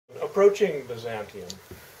Approaching Byzantium.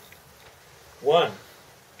 1.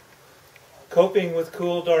 Coping with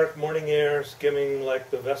cool, dark morning air, skimming like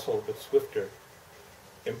the vessel, but swifter.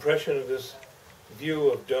 Impression of this view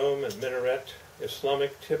of dome and minaret,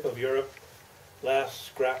 Islamic tip of Europe, last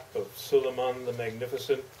scrap of Suleiman the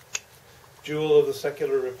Magnificent, jewel of the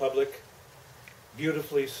secular republic,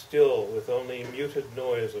 beautifully still with only muted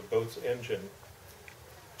noise of boat's engine.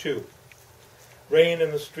 2. Rain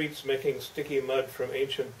in the streets making sticky mud from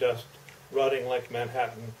ancient dust, rotting like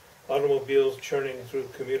Manhattan, automobiles churning through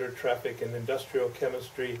commuter traffic and industrial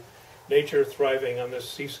chemistry, nature thriving on this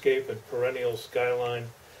seascape and perennial skyline,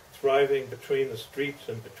 thriving between the streets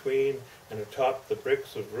and between and atop the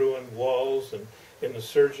bricks of ruined walls and in the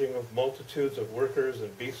surging of multitudes of workers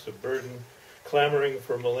and beasts of burden, clamoring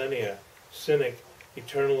for millennia, cynic,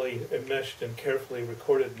 eternally enmeshed in carefully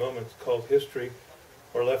recorded moments called history,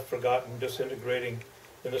 or left forgotten, disintegrating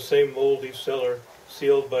in the same moldy cellar,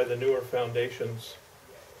 sealed by the newer foundations.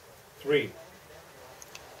 3.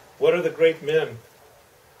 What are the great men?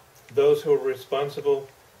 Those who are responsible,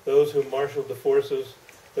 those who marshaled the forces,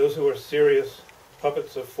 those who are serious,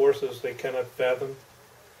 puppets of forces they cannot fathom?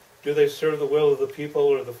 Do they serve the will of the people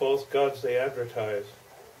or the false gods they advertise?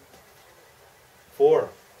 4.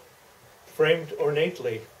 Framed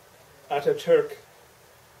ornately, Ataturk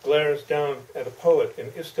glares down at a poet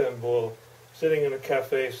in Istanbul, sitting in a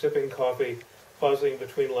cafe, sipping coffee, pausing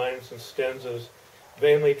between lines and stanzas,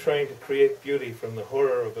 vainly trying to create beauty from the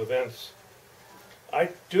horror of events. I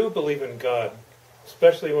do believe in God,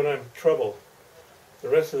 especially when I'm troubled. The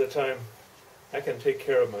rest of the time, I can take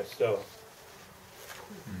care of myself.